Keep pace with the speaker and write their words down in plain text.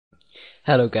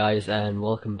Hello guys, and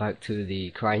welcome back to the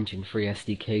CryEngine free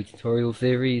SDK tutorial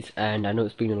series. And I know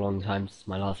it's been a long time since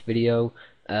my last video.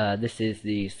 This is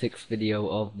the 6th video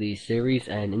of the series,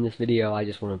 and in this video I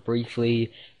just want to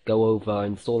briefly go over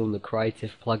installing the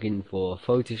CryTiff plugin for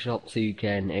Photoshop so you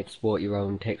can export your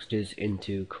own textures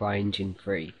into CryEngine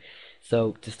free.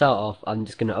 So to start off, I'm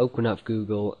just going to open up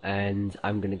Google and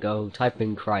I'm going to go type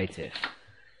in CryTiff.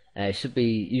 It should be,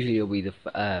 usually it'll be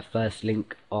the first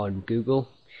link on Google,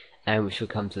 and we should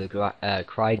come to the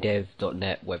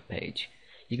crydev.net webpage.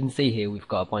 You can see here we've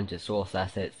got a bunch of source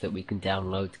assets that we can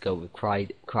download to go with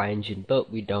CryEngine, but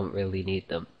we don't really need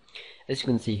them. As you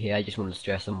can see here, I just want to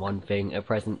stress on one thing. At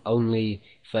present, only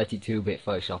 32-bit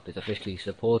Photoshop is officially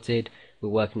supported. We're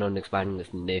working on expanding this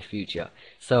in the near future.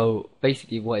 So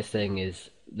basically what it's saying is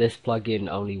this plugin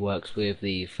only works with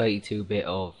the 32-bit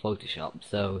of Photoshop.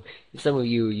 So if some of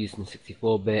you are using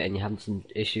 64-bit and you're having some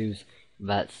issues,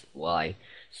 that's why.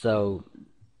 So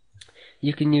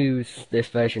you can use this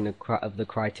version of the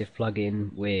CryTiff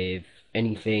plugin with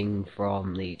anything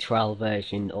from the trial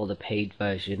version or the paid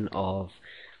version of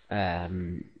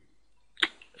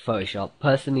Photoshop.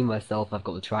 Personally, myself, I've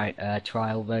got the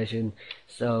trial version,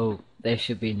 so there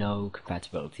should be no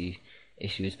compatibility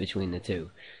issues between the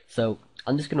two. So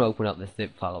I'm just going to open up the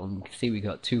zip file, and you can see we've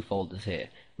got two folders here.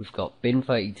 We've got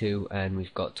bin32 and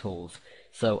we've got tools.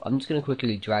 So I'm just going to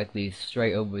quickly drag these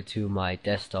straight over to my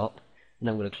desktop, and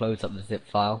I'm going to close up the zip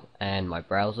file and my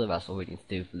browser. That's all we need to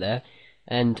do for there.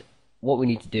 And what we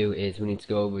need to do is we need to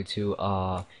go over to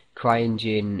our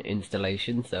CryEngine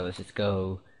installation. So let's just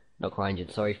go, not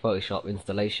CryEngine, sorry, Photoshop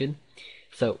installation.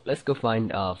 So let's go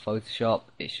find our Photoshop.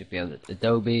 It should be under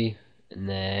Adobe and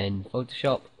then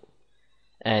Photoshop.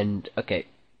 And okay,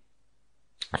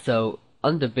 so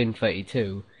under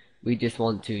bin32 we just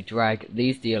want to drag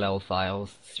these DLL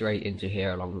files straight into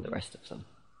here along with the rest of them.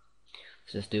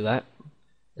 So just do that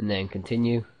and then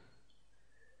continue,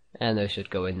 and those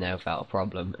should go in there without a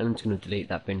problem. And I'm just going to delete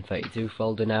that bin32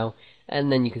 folder now,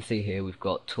 and then you can see here we've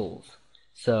got tools.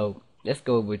 So let's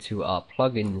go over to our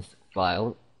plugins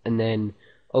file, and then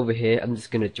over here I'm just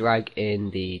going to drag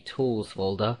in the tools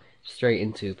folder straight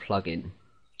into plugin.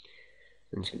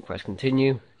 I'm just going to press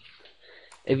continue.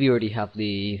 If you already have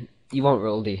you won't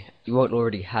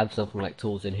already have something like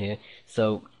tools in here.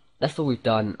 So that's all we've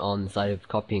done on the side of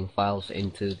copying files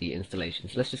into the installation.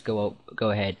 So let's just go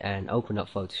ahead and open up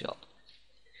Photoshop.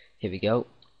 Here we go.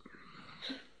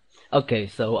 Okay,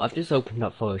 so I've just opened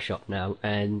up Photoshop now,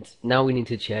 and now we need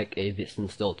to check if it's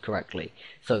installed correctly.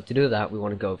 So to do that, we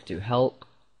want to go to help,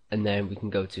 and then we can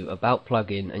go to about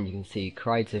plugin, and you can see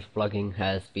CryTiff plugin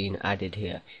has been added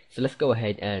here. So let's go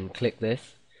ahead and click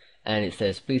this, and it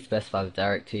says please specify the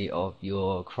directory of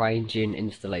your CryEngine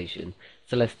installation.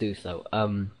 So let's do so.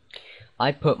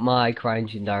 I put my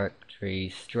CryEngine directory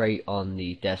straight on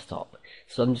the desktop,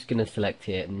 so I'm just going to select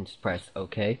here and just press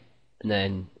OK, and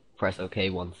then press OK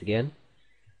once again,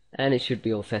 and it should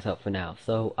be all set up for now.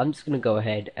 So I'm just going to go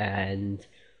ahead and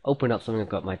open up something. I've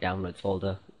got my downloads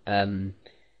folder.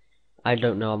 I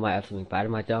don't know, I might have something bad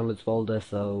in my downloads folder,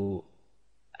 so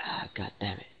god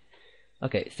damn it.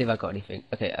 Okay, see if I got anything.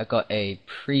 Okay, I got a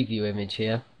preview image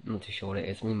here. I'm not too sure what it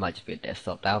is. It might just be a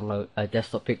desktop download, a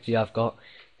desktop picture I've got.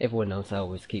 Everyone knows I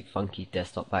always keep funky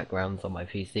desktop backgrounds on my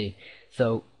PC.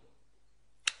 So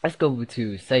let's go over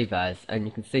to save as, and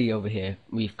you can see over here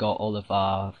we've got all of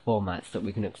our formats that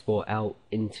we can export out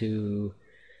into,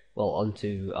 well,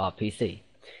 onto our PC.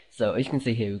 So as you can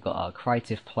see here, we've got our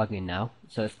CryTiff plugin now.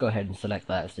 So let's go ahead and select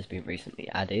that. It's just been recently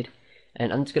added,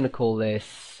 and I'm just going to call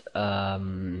this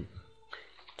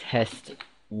test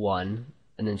 1,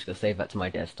 and then just going to save that to my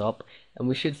desktop, and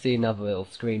we should see another little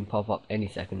screen pop up any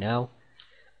second now.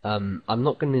 I'm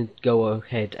not going to go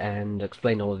ahead and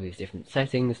explain all of these different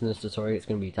settings in this tutorial. It's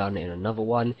going to be done in another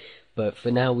one, but for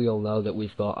now we all know that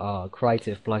we've got our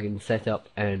CryTiff plugin set up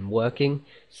and working.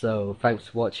 So thanks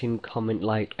for watching, comment,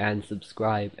 like and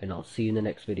subscribe, and I'll see you in the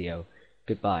next video.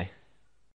 Goodbye.